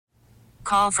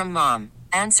Call from mom.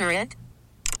 Answer it.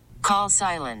 Call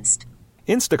silenced.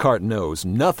 Instacart knows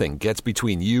nothing gets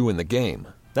between you and the game.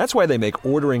 That's why they make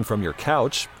ordering from your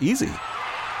couch easy.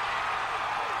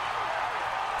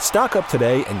 Stock up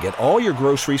today and get all your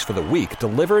groceries for the week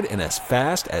delivered in as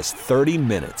fast as 30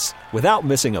 minutes without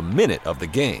missing a minute of the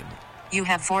game. You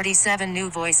have 47 new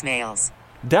voicemails.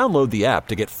 Download the app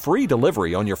to get free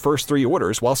delivery on your first 3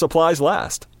 orders while supplies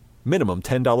last. Minimum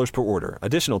 $10 per order.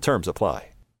 Additional terms apply.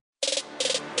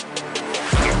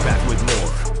 Back with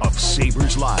more of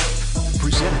Sabres Live,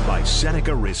 presented by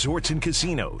Seneca Resorts and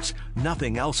Casinos.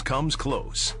 Nothing else comes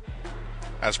close.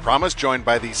 As promised, joined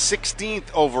by the 16th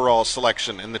overall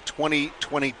selection in the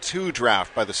 2022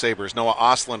 draft by the Sabres, Noah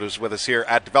Ostlund, who's with us here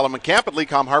at Development Camp at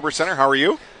Lecom Harbor Center. How are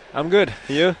you? I'm good.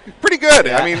 You? Pretty good.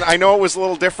 Yeah. I mean, I know it was a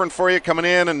little different for you coming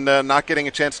in and not getting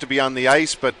a chance to be on the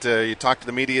ice, but you talked to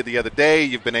the media the other day.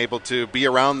 You've been able to be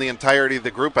around the entirety of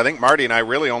the group. I think Marty and I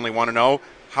really only want to know,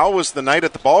 how was the night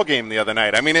at the ball game the other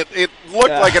night? I mean, it looked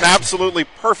like an absolutely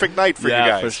perfect night for you guys.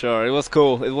 Yeah, for sure. It was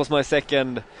cool. It was my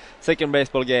second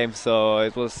baseball game, so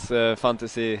it was fun to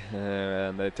see,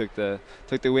 and I took the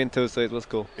win too, so it was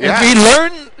cool. Yeah. And we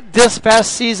learned this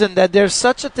past season that there's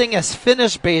such a thing as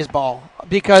Finnish baseball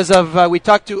because of we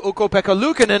talked to Ukko-Pekka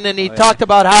Luukkonen, and he talked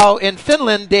about how in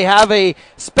Finland they have a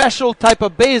special type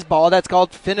of baseball that's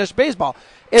called Finnish baseball.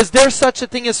 Is there such a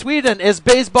thing as Sweden? Is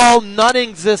baseball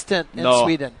non-existent in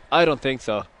Sweden? I don't think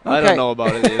so. Okay. I don't know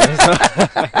about it either.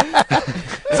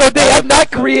 So they have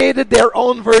not created their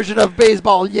own version of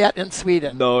baseball yet in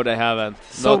Sweden? No, they haven't.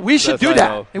 So we should do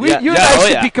that. You and guys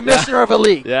should be commissioner of a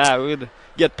league. Yeah, we would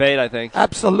get paid, I think.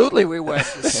 Absolutely we would.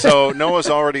 So Noah's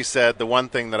already said the one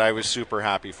thing that I was super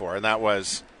happy for, and that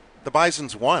was the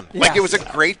Bisons won. Yes. Like, it was a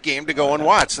great game to go and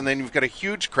watch, and then you've got a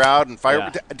huge crowd and fire.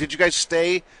 Yeah. Did you guys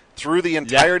stay through the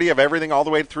entirety of everything all the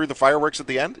way through the fireworks at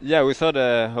the end? Yeah, we saw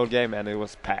the whole game and it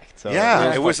was packed. So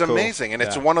yeah, it was cool. amazing. And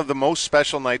it's one of the most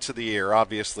special nights of the year,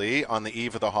 obviously, on the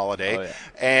eve of the holiday. Oh, yeah.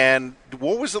 And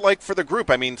what was it like for the group?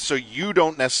 I mean, so you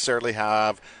don't necessarily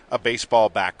have a baseball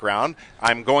background.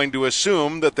 I'm going to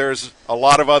assume that there's a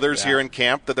lot of others here in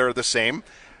camp that are the same.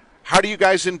 How do you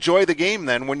guys enjoy the game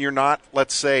then when you're not,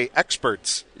 let's say,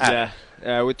 experts at it?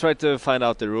 We tried to find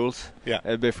out the rules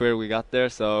before we got there,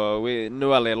 so we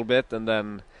knew a little bit, and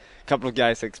then a couple of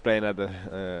guys explained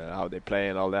how they play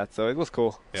and all that, so it was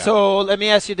cool. Yeah. So let me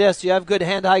ask you this. Do you have good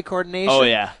hand-eye coordination? Oh,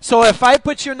 yeah. So if I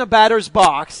put you in the batter's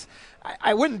box,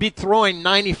 I wouldn't be throwing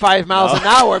 95 miles an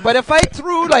hour, but if I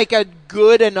threw like a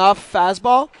good enough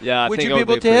fastball, would you be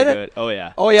able to hit it? Good. Oh,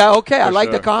 yeah. Oh, yeah, okay. For I like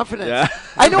sure. the confidence. Yeah.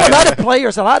 I know a lot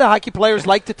of hockey players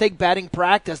like to take batting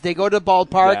practice. They go to the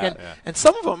ballpark, and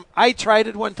some of them, I tried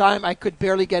it one time. I could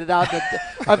barely get it out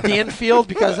of the infield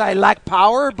because I lack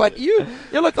power, but you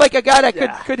look like a guy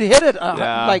that could hit it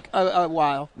like a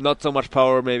while. Not so much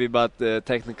power maybe, but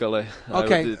technically I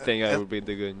would think I would be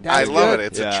the good. I love it.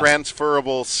 It's a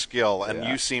transferable skill. And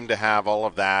you seem to have all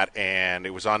of that, and it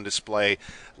was on display.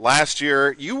 Last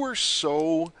year, you were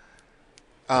so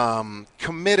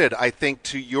committed, I think,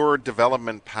 to your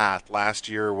development path last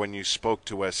year when you spoke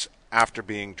to us after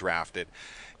being drafted.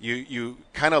 You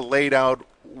kind of laid out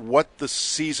what the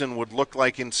season would look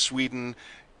like in Sweden,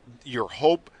 your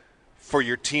hope for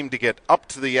your team to get up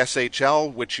to the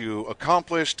SHL, which you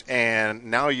accomplished, and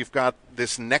now you've got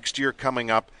this next year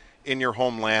coming up in your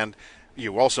homeland.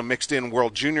 You also mixed in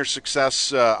World Junior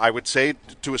success, I would say,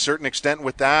 to a certain extent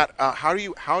with that. How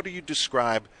do you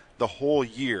describe the whole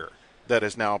year that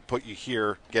has now put you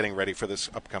here getting ready for this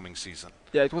upcoming season?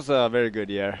 Yeah, it was a very good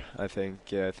year, I think.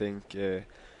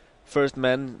 First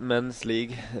men's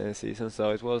league season,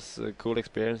 so it was a cool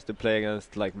experience to play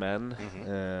against like men.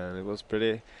 Mm-hmm. It was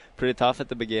pretty tough at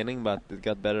the beginning, but it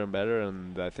got better and better,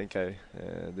 and I think I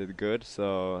did good.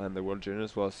 So, and the World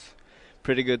Juniors was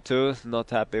pretty good too.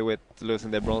 Not happy with losing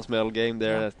the bronze medal game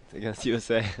there against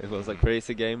USA. It was a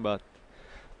crazy game, but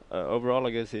overall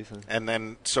a good season. And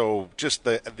then, so just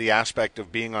the aspect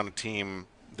of being on a team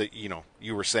that,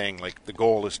 you were saying, like, the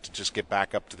goal is to just get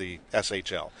back up to the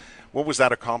SHL. What was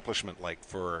that accomplishment like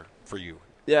for you?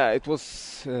 Yeah, it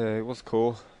was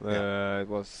cool. It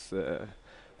was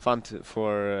fun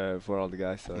for all the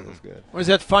guys, so it was good. Was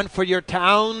it fun for your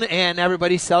town and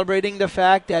everybody celebrating the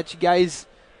fact that you guys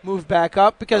moved back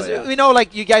up? Because we know,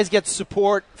 like, you guys get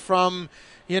support from,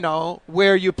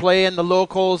 where you play and the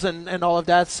locals and all of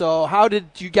that. So how did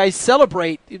you guys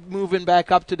celebrate moving back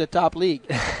up to the top league?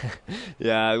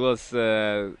 Yeah, it was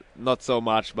not so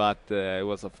much, but it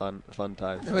was a fun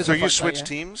time. So you switched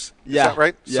teams? Is Yeah. that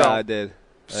right? Yeah, I did.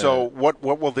 So what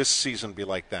will this season be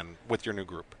like then with your new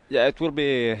group? Yeah, it will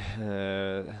be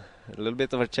little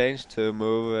bit of a change to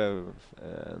move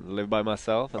and live by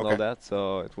myself and all that.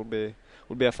 So it will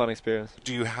be a fun experience.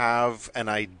 Do you have an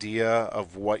idea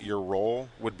of what your role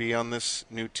would be on this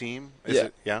new team?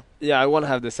 Yeah, I want to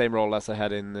have the same role as I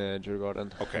had in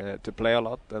Djurgården. To play a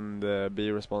lot and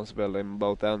be responsible in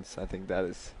both ends. I think that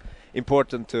is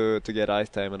important to get ice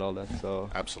time and all that. So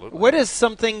absolutely. What is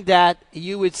something that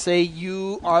you would say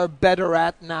you are better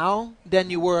at now than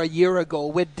you were a year ago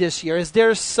with this year? Is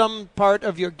there some part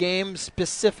of your game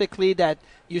specifically that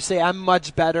you say, I'm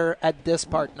much better at this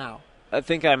part now? I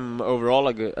think I'm overall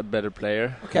a better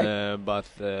player. But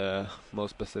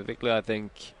most specifically, I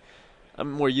think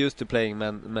I'm more used to playing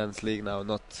men's league now,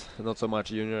 not so much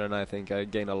junior, and I think I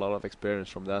gain a lot of experience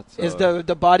from that. So is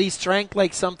the body strength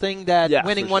like something that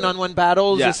winning one-on-one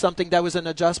battles is something that was an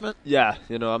adjustment? Yeah,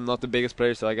 I'm not the biggest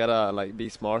player, so I gotta be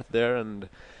smart there and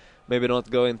maybe not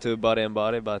go into body and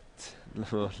body, but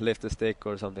lift a stick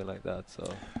or something like that.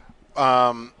 So,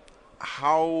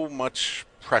 how much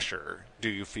pressure do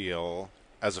you feel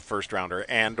as a first rounder,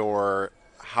 and or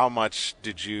how much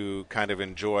did you kind of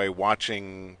enjoy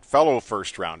watching fellow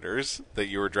first rounders that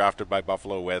you were drafted by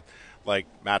Buffalo with, like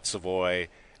Matt Savoy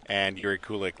and Yuri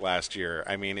Kulik last year?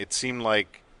 I mean, it seemed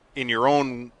like in your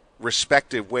own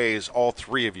respective ways, all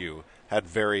three of you had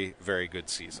very, very good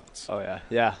seasons. Oh,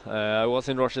 yeah. I was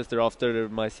in Rochester after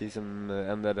my season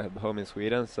ended at home in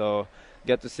Sweden, so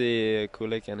get to see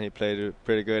Kulik, and he played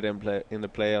pretty good in the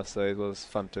playoffs, so it was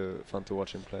fun to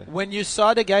watch him play. When you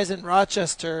saw the guys in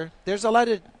Rochester, there's a lot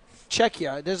of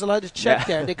Czechia. There's a lot of Czech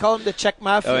there. They call them the Czech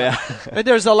Mafia. Oh, yeah. And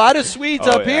there's a lot of Swedes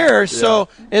up here. So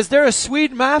is there a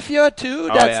Swede Mafia, too,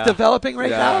 that's developing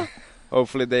right now?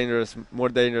 Hopefully more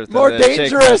dangerous more than the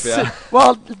dangerous. Czech Mafia.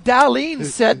 Well, Dahlin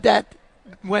said that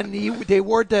when they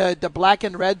wore the black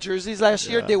and red jerseys last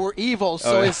year, they were evil.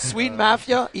 So is Swede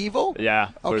Mafia evil? Yeah,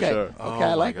 for sure. Okay,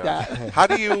 I like that. How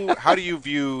do you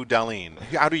view Dahlin?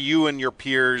 How do you and your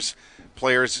peers,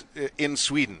 players in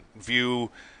Sweden,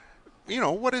 view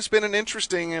what has been an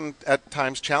interesting and at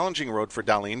times challenging road for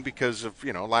Dahlin because of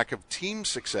lack of team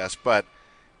success, but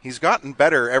he's gotten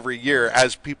better every year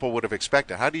as people would have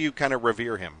expected. How do you kind of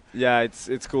revere him? Yeah,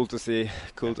 it's cool to see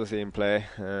him play,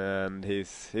 and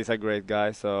he's a great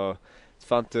guy. So it's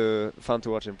fun to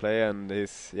watch him play, and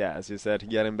he's as you said,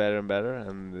 getting better and better,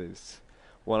 and he's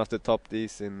one of the top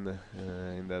Ds in the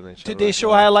NHL. Did they show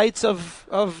highlights of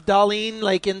Dahlin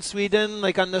like in Sweden,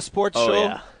 like on the sports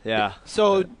show? Yeah.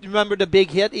 So remember the big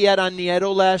hit he had on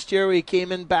Nieto last year where he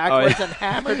came in backwards and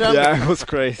hammered him? Yeah, it was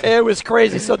crazy. It was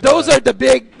crazy. So those are the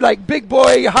big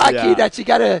boy hockey that you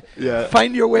got to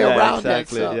find your way around.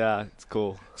 Exactly. So. It's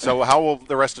cool. So how will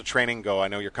the rest of training go? I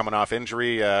know you're coming off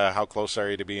injury. How close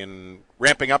are you to being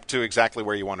ramping up to exactly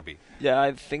where you want to be? Yeah,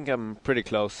 I think I'm pretty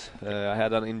close. I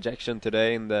had an injection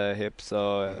today in the hip,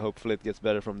 so hopefully it gets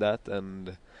better from that, and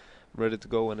I'm ready to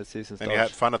go when the season starts. And you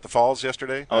had fun at the Falls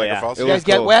yesterday? Oh, yeah. You guys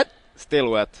get wet? Still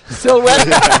wet. Still wet?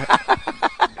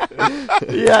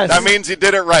 Yes. That means you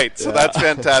did it right, so that's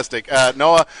fantastic.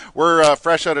 Noah, we're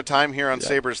fresh out of time here on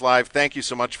Sabres Live. Thank you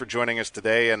so much for joining us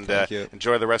today, and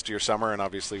enjoy the rest of your summer, and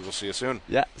obviously we'll see you soon.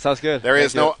 Yeah, sounds good. There he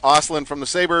is, Noah Ostlund from the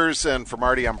Sabres, and for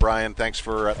Marty, I'm Brian. Thanks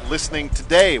for listening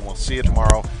today. We'll see you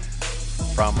tomorrow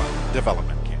from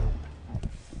Development Camp.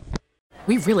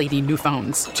 We really need new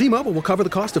phones. T-Mobile will cover the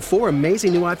cost of 4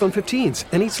 amazing new iPhone 15s,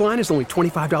 and each line is only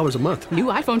 $25 a month. New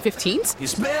iPhone 15s?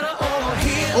 It's better over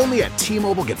here. Only at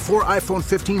T-Mobile, get 4 iPhone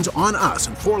 15s on us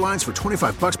and 4 lines for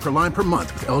 $25 per line per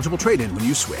month with eligible trade-in when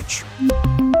you switch.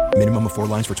 Minimum of 4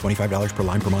 lines for $25 per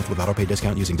line per month with autopay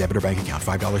discount using debit or bank account.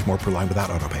 $5 more per line without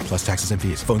autopay, plus taxes and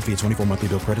fees. Phone fee at 24 monthly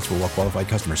bill credits for well-qualified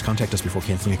customers. Contact us before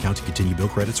canceling account to continue bill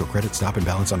credits or credit stop and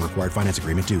balance on required finance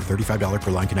agreement due. $35 per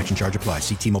line connection charge applies.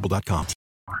 See T-Mobile.com.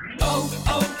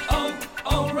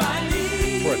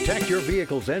 O'Reilly. Protect your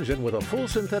vehicle's engine with a full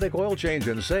synthetic oil change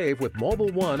and save with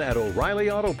Mobil 1 at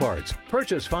O'Reilly Auto Parts.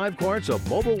 Purchase 5 quarts of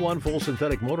Mobil 1 full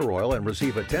synthetic motor oil and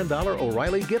receive a $10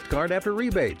 O'Reilly gift card after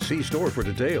rebate. See store for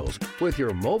details. With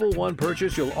your Mobil 1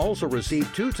 purchase, you'll also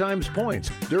receive 2 times points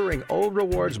during Old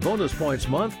Rewards Bonus Points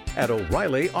Month at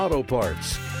O'Reilly Auto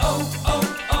Parts.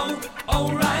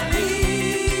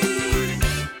 O'Reilly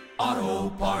Auto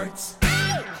Parts.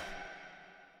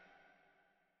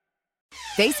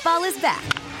 Baseball is back,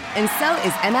 and so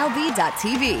is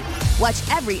MLB.tv. Watch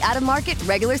every out-of-market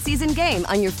regular season game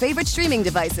on your favorite streaming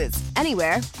devices,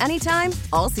 anywhere, anytime,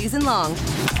 all season long.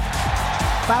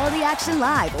 Follow the action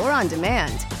live or on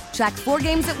demand. Track 4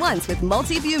 games at once with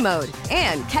multi-view mode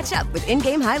and catch up with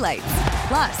in-game highlights.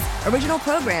 Plus, original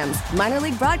programs, minor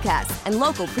league broadcasts, and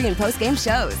local pre- and post-game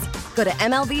shows. Go to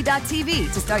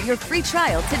MLB.tv to start your free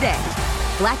trial today.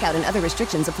 Blackout and other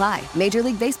restrictions apply. Major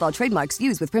League Baseball trademarks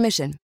used with permission.